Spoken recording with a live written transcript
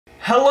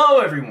Hello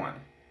everyone!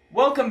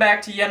 Welcome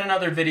back to yet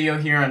another video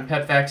here on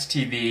Pet Facts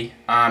TV.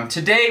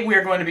 Today we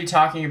are going to be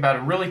talking about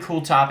a really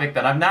cool topic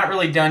that I've not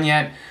really done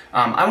yet.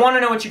 I want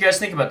to know what you guys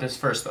think about this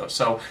first though,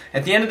 so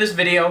at the end of this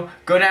video,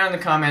 go down in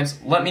the comments,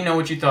 let me know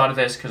what you thought of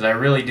this because I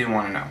really do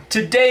want to know.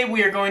 Today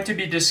we are going to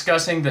be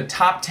discussing the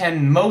top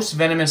 10 most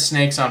venomous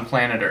snakes on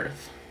planet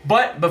Earth.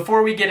 But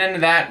before we get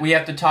into that, we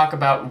have to talk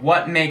about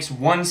what makes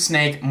one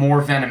snake more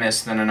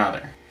venomous than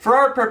another. For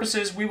our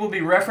purposes, we will be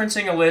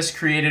referencing a list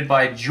created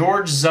by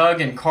George Zug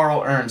and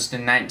Carl Ernst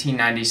in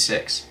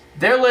 1996.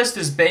 Their list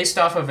is based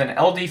off of an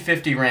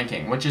LD50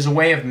 ranking, which is a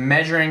way of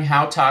measuring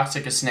how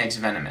toxic a snake's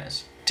venom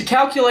is. To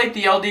calculate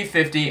the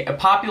LD50, a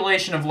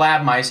population of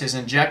lab mice is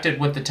injected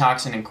with the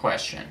toxin in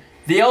question.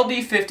 The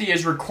LD50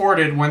 is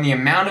recorded when the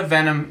amount of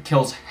venom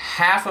kills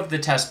half of the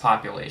test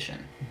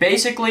population.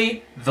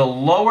 Basically, the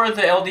lower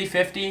the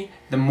LD50,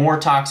 the more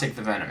toxic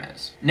the venom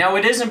is. Now,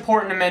 it is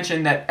important to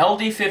mention that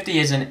LD50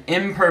 is an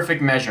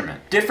imperfect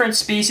measurement. Different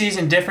species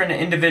and different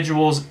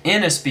individuals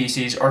in a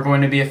species are going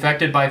to be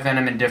affected by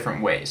venom in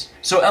different ways.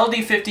 So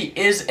LD50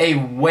 is a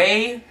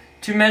way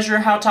to measure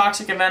how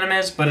toxic a venom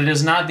is, but it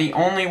is not the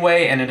only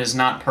way and it is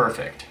not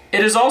perfect.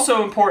 It is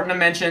also important to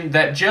mention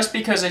that just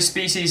because a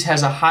species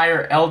has a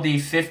higher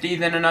LD50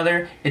 than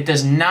another, it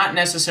does not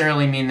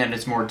necessarily mean that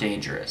it's more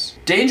dangerous.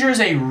 Danger is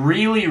a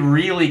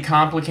really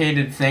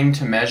complicated thing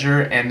to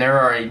measure, and there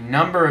are a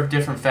number of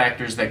different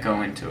factors that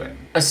go into it.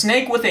 A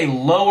snake with a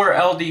lower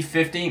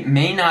LD50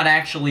 may not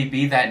actually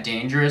be that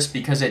dangerous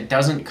because it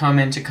doesn't come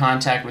into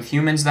contact with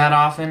humans that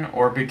often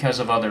or because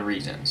of other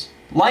reasons.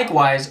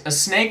 Likewise, a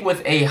snake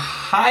with a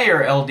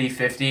higher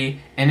LD50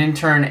 and in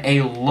turn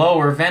a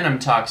lower venom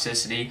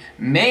toxicity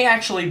may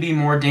actually be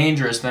more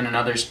dangerous than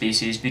another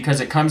species because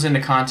it comes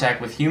into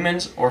contact with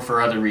humans or for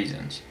other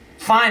reasons.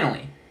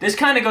 Finally, this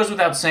kind of goes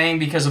without saying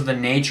because of the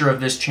nature of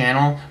this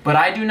channel, but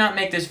I do not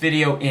make this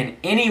video in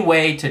any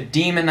way to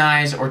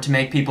demonize or to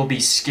make people be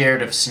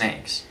scared of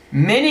snakes.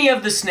 Many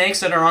of the snakes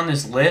that are on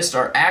this list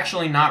are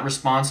actually not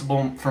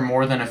responsible for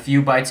more than a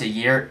few bites a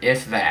year,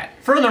 if that.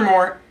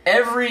 Furthermore,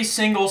 every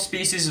single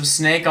species of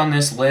snake on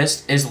this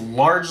list is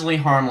largely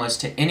harmless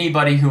to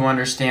anybody who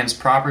understands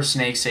proper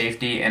snake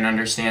safety and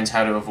understands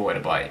how to avoid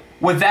a bite.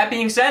 With that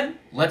being said,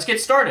 let's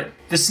get started.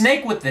 The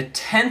snake with the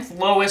 10th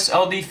lowest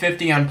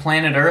LD50 on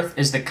planet Earth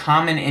is the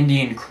common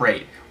Indian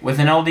krait, with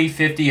an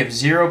LD50 of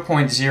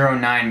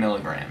 0.09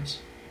 milligrams.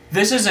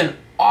 This is an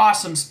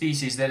awesome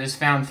species that is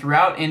found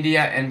throughout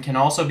India and can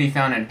also be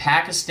found in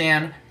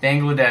Pakistan,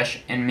 Bangladesh,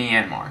 and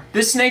Myanmar.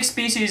 This snake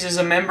species is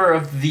a member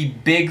of the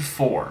Big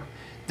Four.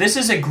 This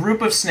is a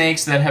group of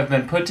snakes that have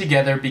been put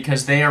together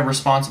because they are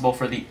responsible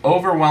for the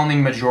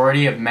overwhelming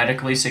majority of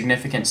medically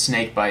significant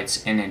snake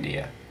bites in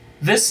India.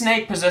 This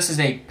snake possesses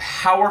a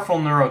powerful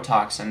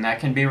neurotoxin that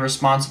can be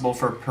responsible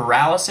for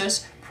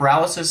paralysis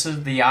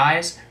of the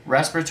eyes,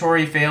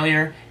 respiratory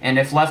failure, and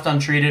if left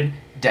untreated,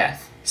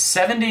 death.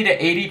 70 to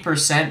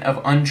 80% of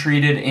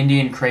untreated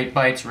Indian krait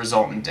bites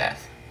result in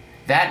death.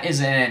 That is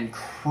an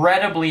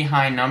incredibly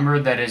high number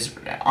that is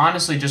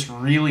honestly just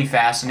really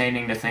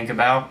fascinating to think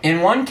about.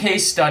 In one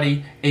case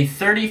study, a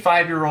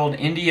 35-year-old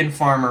Indian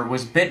farmer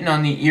was bitten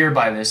on the ear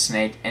by this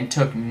snake and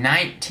took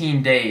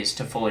 19 days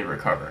to fully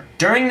recover.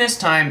 During this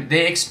time,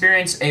 they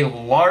experienced a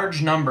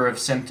large number of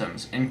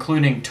symptoms,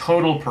 including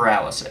total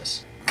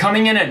paralysis.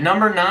 Coming in at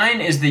number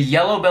 9 is the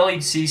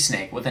yellow-bellied sea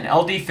snake with an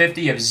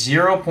LD50 of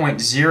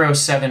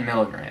 0.07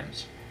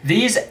 milligrams.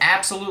 These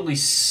absolutely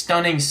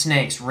stunning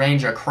snakes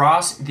range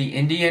across the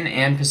Indian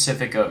and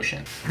Pacific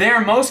Ocean. They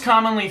are most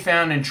commonly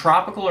found in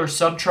tropical or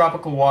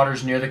subtropical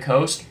waters near the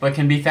coast, but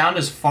can be found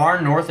as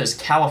far north as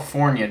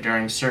California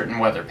during certain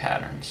weather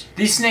patterns.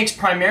 These snakes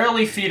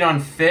primarily feed on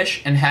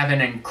fish and have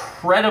an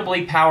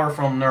incredibly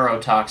powerful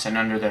neurotoxin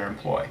under their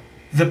employ.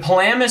 The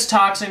pelamis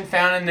toxin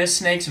found in this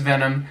snake's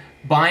venom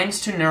binds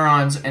to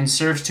neurons and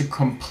serves to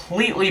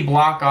completely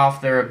block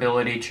off their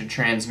ability to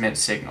transmit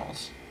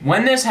signals.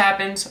 When this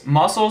happens,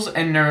 muscles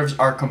and nerves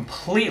are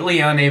completely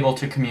unable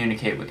to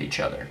communicate with each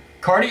other.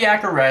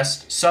 Cardiac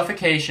arrest,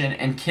 suffocation,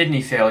 and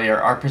kidney failure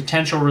are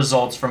potential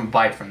results from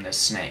bite from this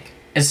snake.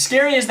 As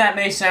scary as that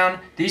may sound,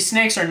 these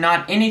snakes are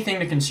not anything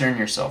to concern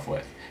yourself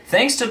with.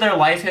 Thanks to their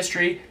life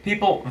history,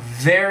 people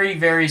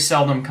very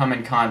seldom come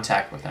in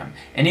contact with them,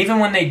 and even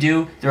when they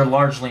do, they're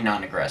largely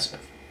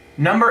non-aggressive.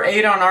 Number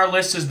 8 on our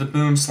list is the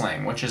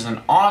boomslang, which is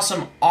an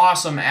awesome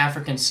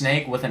African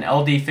snake with an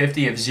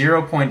LD50 of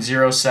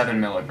 0.07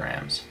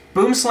 milligrams.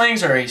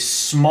 Boomslangs are a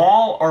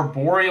small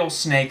arboreal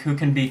snake who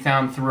can be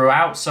found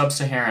throughout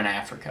sub-Saharan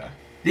Africa.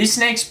 These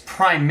snakes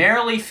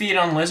primarily feed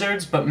on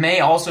lizards, but may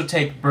also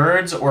take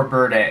birds or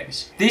bird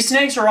eggs. These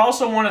snakes are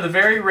also one of the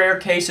very rare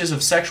cases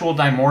of sexual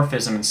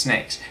dimorphism in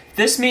snakes.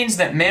 This means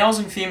that males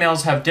and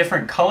females have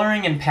different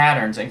coloring and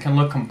patterns and can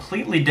look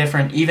completely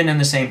different even in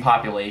the same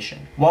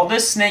population. While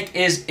this snake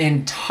is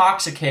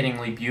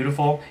intoxicatingly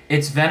beautiful,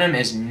 its venom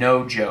is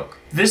no joke.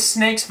 This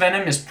snake's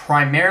venom is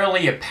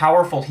primarily a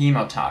powerful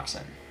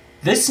hemotoxin.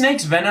 This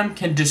snake's venom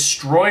can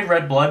destroy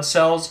red blood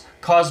cells,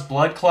 cause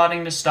blood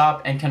clotting to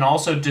stop, and can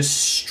also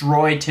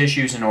destroy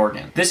tissues and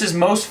organs. This is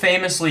most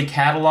famously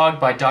cataloged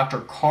by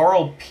Dr.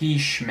 Carl P.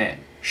 Schmidt.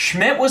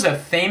 Schmidt was a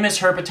famous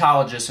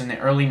herpetologist in the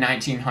early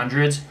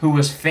 1900s who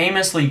was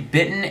famously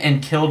bitten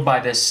and killed by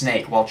this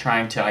snake while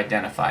trying to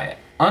identify it.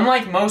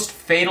 Unlike most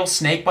fatal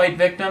snakebite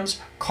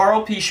victims,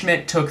 Carl P.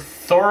 Schmidt took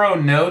thorough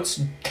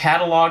notes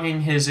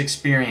cataloging his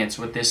experience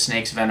with this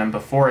snake's venom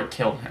before it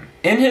killed him.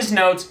 In his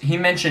notes, he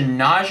mentioned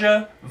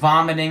nausea,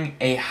 vomiting,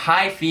 a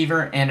high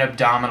fever, and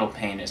abdominal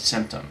pain as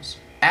symptoms.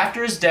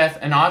 After his death,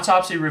 an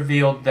autopsy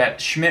revealed that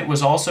Schmidt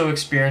was also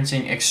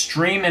experiencing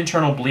extreme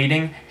internal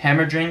bleeding,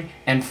 hemorrhaging,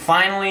 and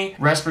finally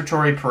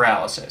respiratory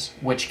paralysis,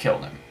 which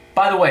killed him.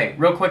 By the way,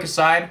 real quick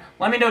aside,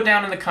 let me know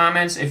down in the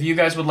comments if you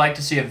guys would like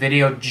to see a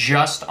video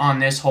just on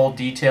this whole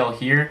detail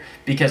here,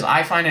 because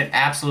I find it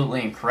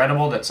absolutely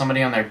incredible that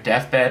somebody on their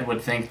deathbed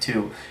would think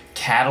to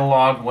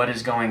catalog what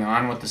is going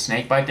on with the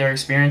snakebite they're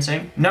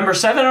experiencing. Number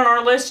 7 on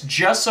our list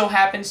just so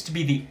happens to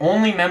be the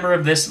only member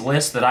of this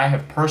list that I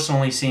have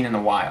personally seen in the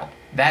wild,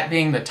 that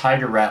being the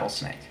tiger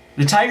rattlesnake.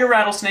 The tiger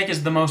rattlesnake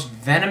is the most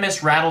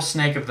venomous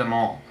rattlesnake of them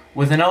all,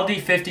 with an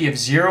LD50 of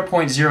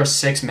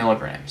 0.06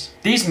 milligrams.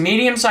 These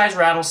medium-sized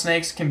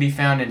rattlesnakes can be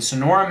found in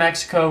Sonora,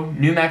 Mexico,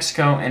 New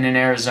Mexico, and in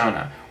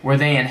Arizona, where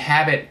they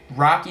inhabit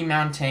rocky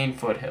mountain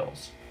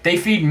foothills. They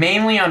feed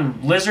mainly on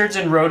lizards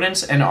and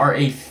rodents and are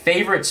a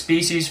favorite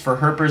species for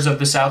herpers of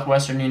the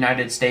southwestern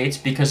United States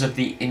because of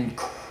the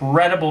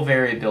incredible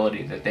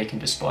variability that they can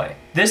display.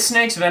 This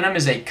snake's venom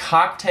is a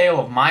cocktail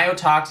of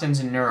myotoxins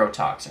and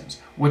neurotoxins,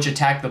 which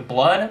attack the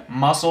blood,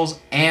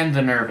 muscles, and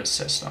the nervous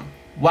system.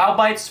 While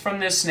bites from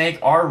this snake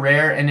are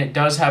rare and it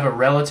does have a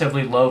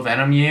relatively low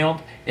venom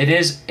yield, it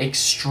is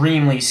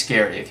extremely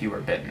scary if you were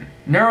bitten.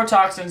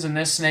 Neurotoxins in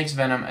this snake's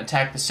venom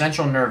attack the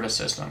central nervous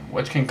system,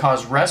 which can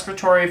cause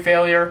respiratory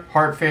failure,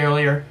 heart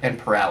failure, and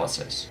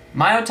paralysis.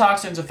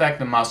 Myotoxins affect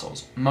the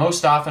muscles,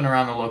 most often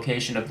around the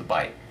location of the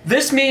bite.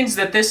 This means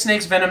that this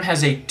snake's venom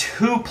has a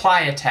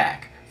two-ply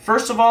attack.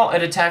 First of all,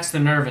 it attacks the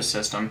nervous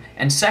system,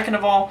 and second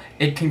of all,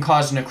 it can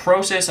cause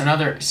necrosis and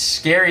other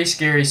scary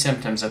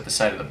symptoms at the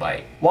site of the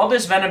bite. While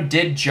this venom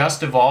did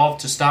just evolve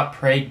to stop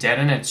prey dead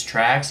in its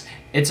tracks,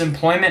 its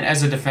employment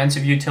as a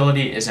defensive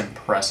utility is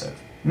impressive.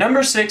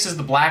 Number 6 is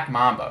the black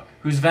mamba,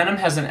 whose venom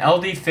has an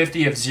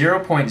LD50 of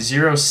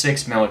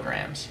 0.06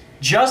 milligrams.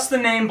 Just the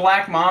name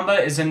black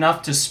mamba is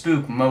enough to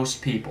spook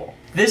most people.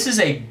 This is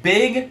a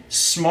big,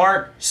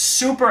 smart,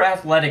 super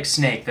athletic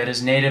snake that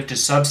is native to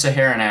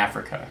sub-Saharan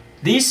Africa.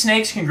 These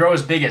snakes can grow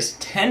as big as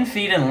 10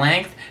 feet in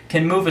length,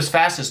 can move as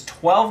fast as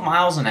 12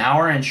 miles an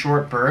hour in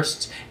short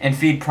bursts, and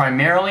feed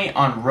primarily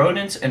on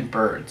rodents and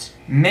birds.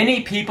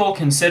 Many people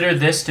consider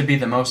this to be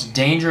the most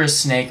dangerous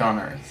snake on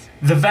Earth.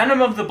 The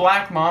venom of the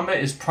black mamba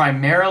is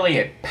primarily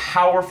a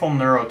powerful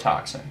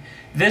neurotoxin.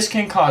 This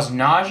can cause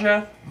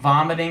nausea,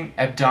 vomiting,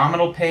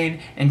 abdominal pain,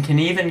 and can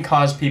even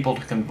cause people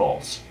to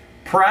convulse.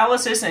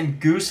 Paralysis and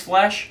goose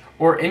flesh,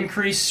 or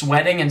increased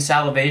sweating and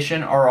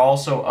salivation, are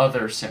also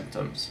other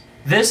symptoms.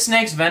 This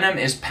snake's venom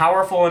is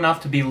powerful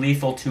enough to be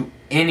lethal to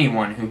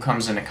anyone who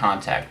comes into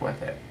contact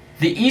with it.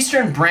 The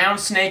eastern brown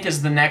snake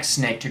is the next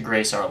snake to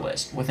grace our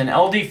list, with an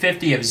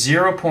LD50 of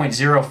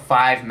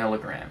 0.05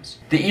 milligrams.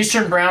 The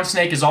eastern brown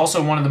snake is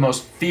also one of the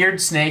most feared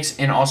snakes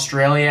in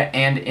Australia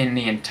and in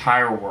the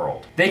entire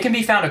world. They can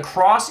be found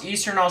across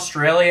eastern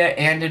Australia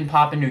and in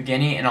Papua New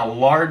Guinea in a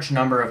large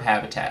number of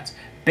habitats.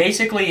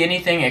 Basically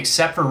anything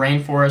except for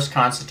rainforest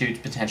constitutes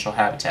potential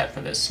habitat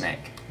for this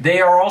snake. They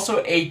are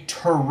also a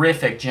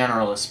terrific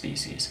generalist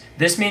species.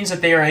 This means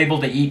that they are able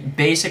to eat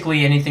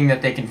basically anything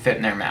that they can fit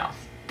in their mouth.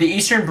 The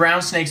eastern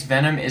brown snake's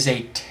venom is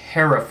a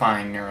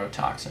terrifying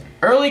neurotoxin.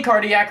 Early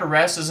cardiac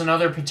arrest is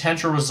another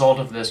potential result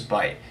of this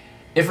bite.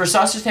 If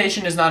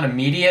resuscitation is not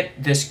immediate,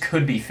 this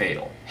could be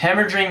fatal.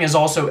 Hemorrhaging is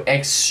also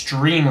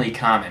extremely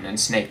common in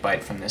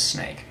snakebite from this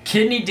snake.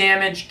 Kidney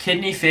damage,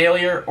 kidney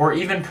failure, or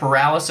even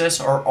paralysis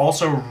are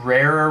also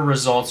rarer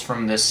results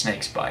from this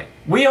snake's bite.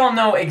 We all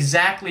know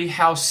exactly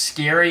how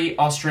scary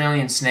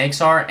Australian snakes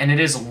are, and it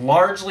is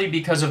largely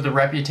because of the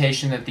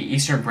reputation that the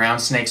eastern brown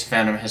snake's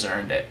venom has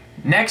earned it.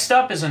 Next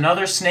up is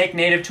another snake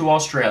native to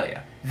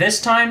Australia.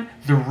 This time,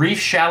 the reef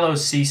shallow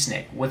sea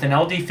snake, with an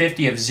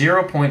LD50 of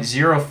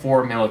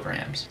 0.04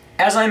 milligrams.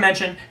 As I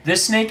mentioned,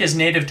 this snake is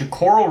native to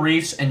coral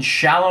reefs and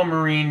shallow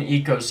marine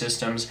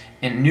ecosystems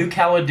in New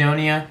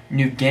Caledonia,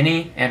 New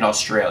Guinea, and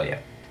Australia.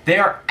 They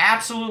are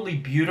absolutely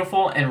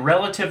beautiful and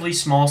relatively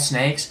small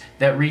snakes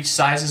that reach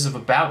sizes of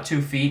about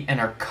 2 feet and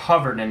are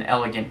covered in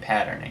elegant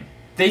patterning.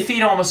 They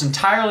feed almost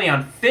entirely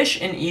on fish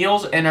and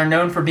eels and are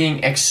known for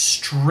being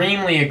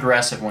extremely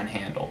aggressive when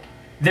handled.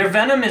 Their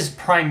venom is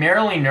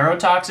primarily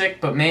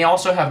neurotoxic, but may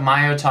also have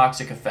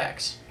myotoxic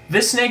effects.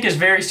 This snake is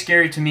very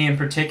scary to me in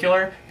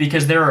particular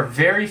because there are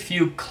very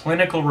few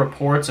clinical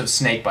reports of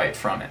snakebite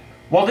from it.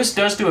 While this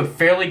does do a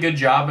fairly good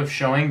job of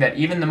showing that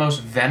even the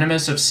most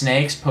venomous of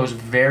snakes pose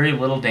very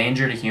little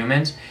danger to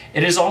humans,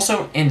 it is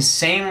also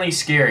insanely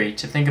scary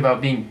to think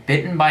about being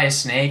bitten by a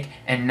snake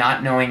and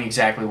not knowing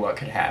exactly what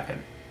could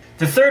happen.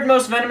 The third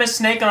most venomous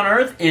snake on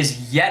Earth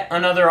is yet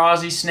another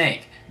Aussie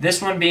snake.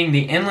 This one being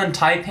the inland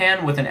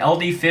taipan with an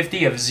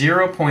LD50 of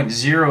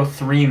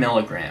 0.03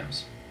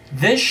 milligrams.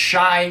 This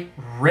shy,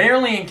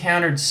 rarely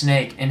encountered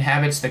snake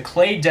inhabits the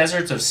clay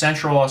deserts of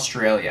Central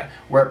Australia,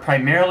 where it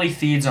primarily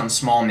feeds on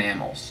small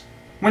mammals.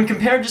 When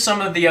compared to some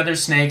of the other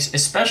snakes,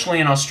 especially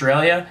in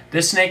Australia,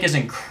 this snake is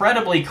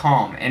incredibly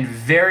calm and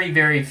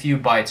very few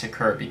bites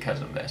occur because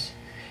of this.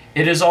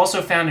 It is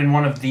also found in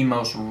one of the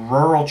most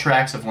rural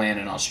tracts of land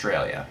in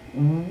Australia.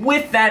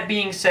 With that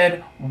being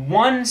said,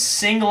 one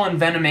single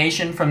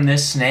envenomation from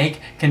this snake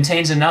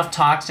contains enough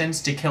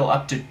toxins to kill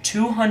up to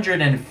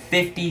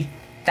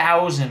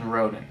 250,000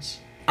 rodents.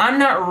 I'm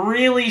not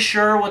really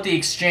sure what the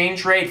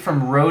exchange rate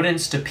from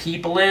rodents to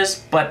people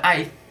is, but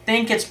I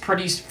think it's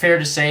pretty fair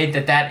to say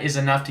that that is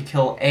enough to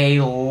kill a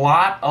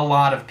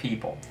lot of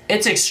people.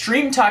 Its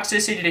extreme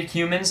toxicity to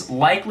humans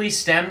likely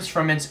stems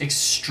from its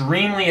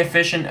extremely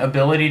efficient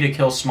ability to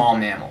kill small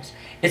mammals.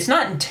 It's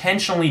not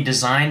intentionally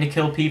designed to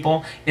kill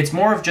people, it's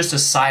more of just a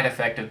side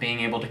effect of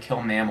being able to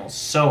kill mammals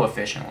so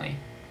efficiently.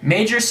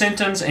 Major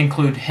symptoms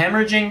include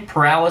hemorrhaging,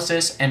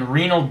 paralysis, and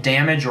renal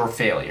damage or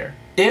failure.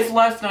 If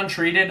left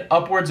untreated,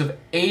 upwards of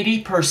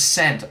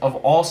 80% of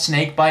all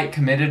snakebite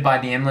committed by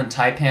the inland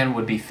taipan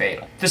would be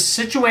fatal. The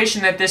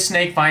situation that this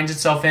snake finds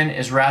itself in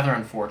is rather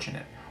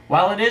unfortunate.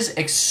 While it is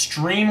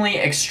extremely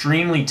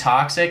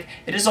toxic,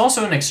 it is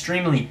also an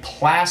extremely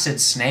placid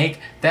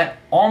snake that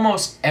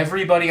almost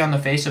everybody on the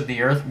face of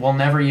the earth will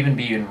never even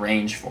be in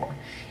range for.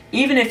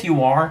 Even if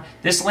you are,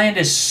 this land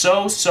is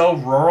so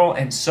rural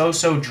and so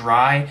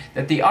dry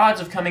that the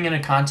odds of coming into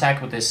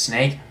contact with this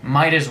snake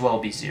might as well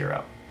be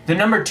zero. The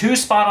number 2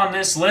 spot on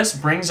this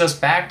list brings us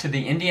back to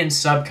the Indian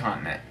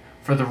subcontinent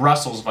for the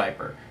Russell's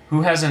viper,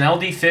 who has an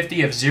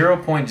LD50 of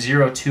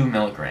 0.02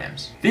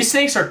 milligrams. These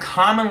snakes are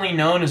commonly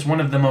known as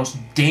one of the most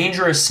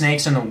dangerous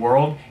snakes in the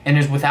world and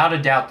is without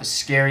a doubt the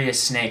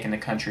scariest snake in the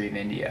country of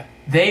India.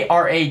 They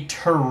are a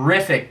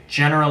terrific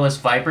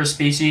generalist viper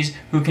species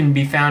who can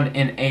be found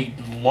in a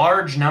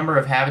large number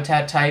of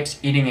habitat types,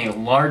 eating a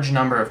large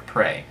number of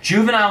prey.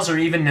 Juveniles are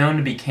even known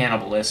to be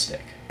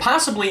cannibalistic.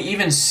 Possibly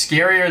even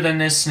scarier than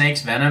this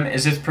snake's venom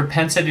is its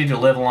propensity to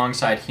live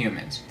alongside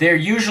humans. They are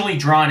usually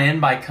drawn in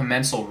by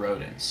commensal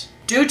rodents.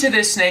 Due to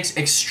this snake's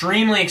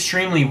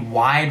extremely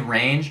wide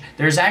range,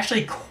 there's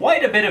actually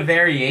quite a bit of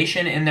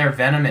variation in their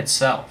venom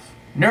itself.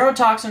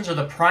 Neurotoxins are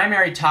the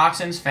primary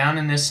toxins found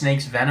in this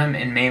snake's venom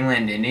in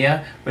mainland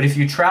India, but if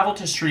you travel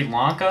to Sri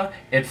Lanka,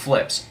 it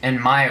flips, and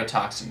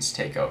myotoxins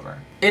take over.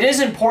 It is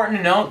important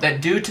to note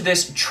that due to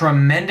this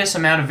tremendous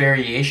amount of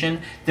variation,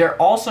 there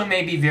also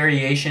may be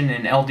variation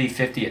in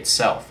LD50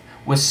 itself,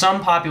 with some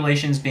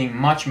populations being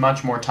much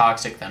more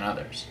toxic than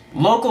others.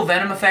 Local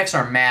venom effects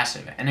are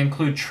massive and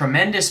include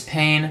tremendous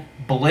pain,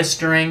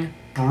 blistering,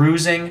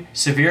 bruising,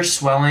 severe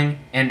swelling,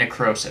 and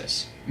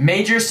necrosis.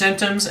 Major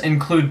symptoms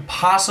include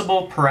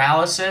possible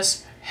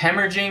paralysis,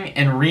 hemorrhaging,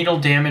 and renal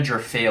damage or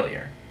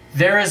failure.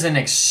 There is an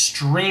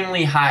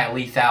extremely high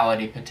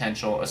lethality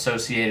potential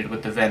associated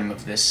with the venom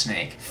of this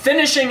snake.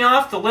 Finishing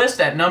off the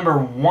list at number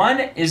 1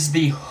 is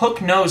the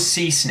hook-nosed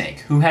sea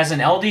snake, who has an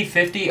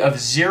LD50 of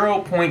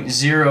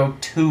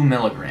 0.02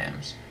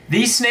 milligrams.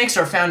 These snakes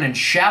are found in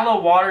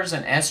shallow waters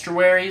and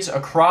estuaries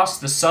across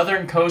the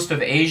southern coast of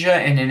Asia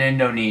and in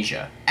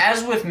Indonesia.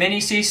 As with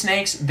many sea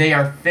snakes, they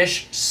are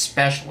fish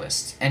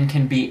specialists and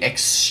can be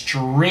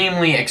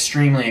extremely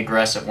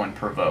aggressive when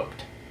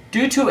provoked.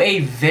 Due to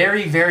a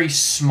very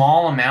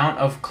small amount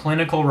of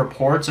clinical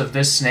reports of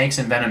this snake's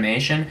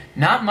envenomation,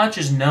 not much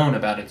is known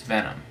about its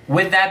venom.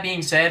 With that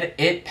being said,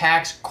 it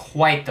packs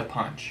quite the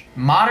punch.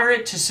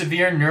 Moderate to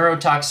severe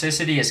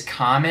neurotoxicity is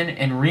common,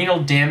 and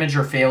renal damage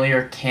or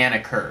failure can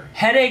occur.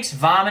 Headaches,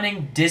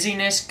 vomiting,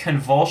 dizziness,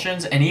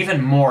 convulsions, and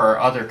even more are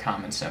other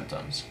common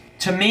symptoms.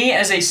 To me,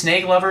 as a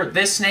snake lover,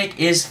 this snake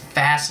is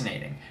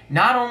fascinating.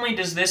 Not only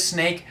does this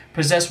snake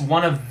possess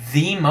one of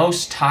the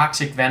most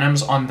toxic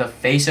venoms on the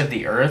face of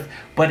the earth,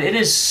 but it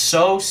is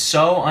so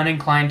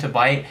uninclined to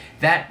bite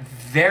that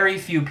very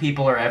few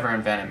people are ever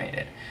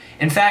envenomated.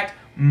 In fact,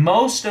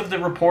 most of the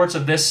reports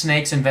of this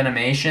snake's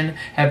envenomation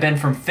have been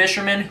from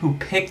fishermen who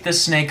picked the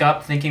snake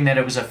up thinking that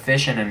it was a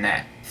fish in a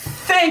net.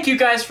 Thank you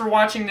guys for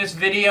watching this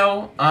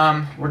video.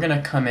 We're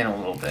gonna come in a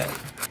little bit.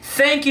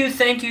 Thank you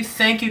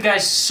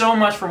guys so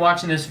much for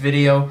watching this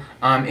video.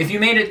 If you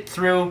made it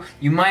through,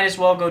 you might as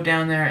well go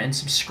down there and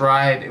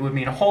subscribe. It would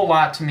mean a whole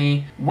lot to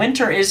me.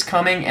 Winter is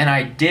coming, and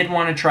I did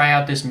want to try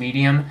out this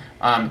medium.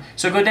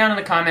 So go down in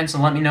the comments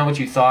and let me know what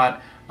you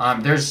thought.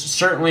 There's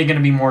certainly going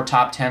to be more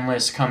top 10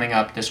 lists coming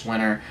up this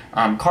winter.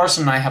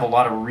 Carson and I have a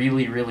lot of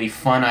really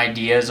fun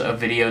ideas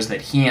of videos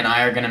that he and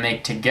I are going to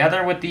make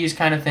together with these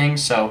kind of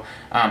things. So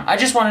I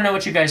just want to know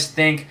what you guys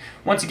think.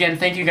 Once again,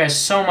 thank you guys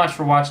so much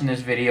for watching this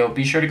video.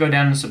 Be sure to go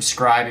down and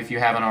subscribe if you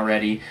haven't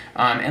already.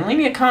 And leave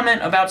me a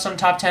comment about some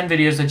top 10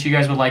 videos that you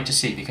guys would like to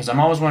see, because I'm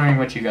always wondering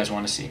what you guys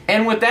want to see.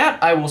 And with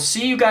that, I will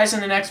see you guys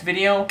in the next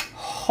video.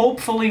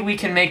 Hopefully we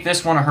can make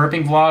this one a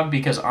herping vlog,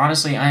 because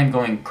honestly I am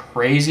going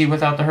crazy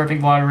without the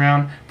herping vlog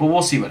around, but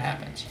we'll see what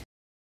happens.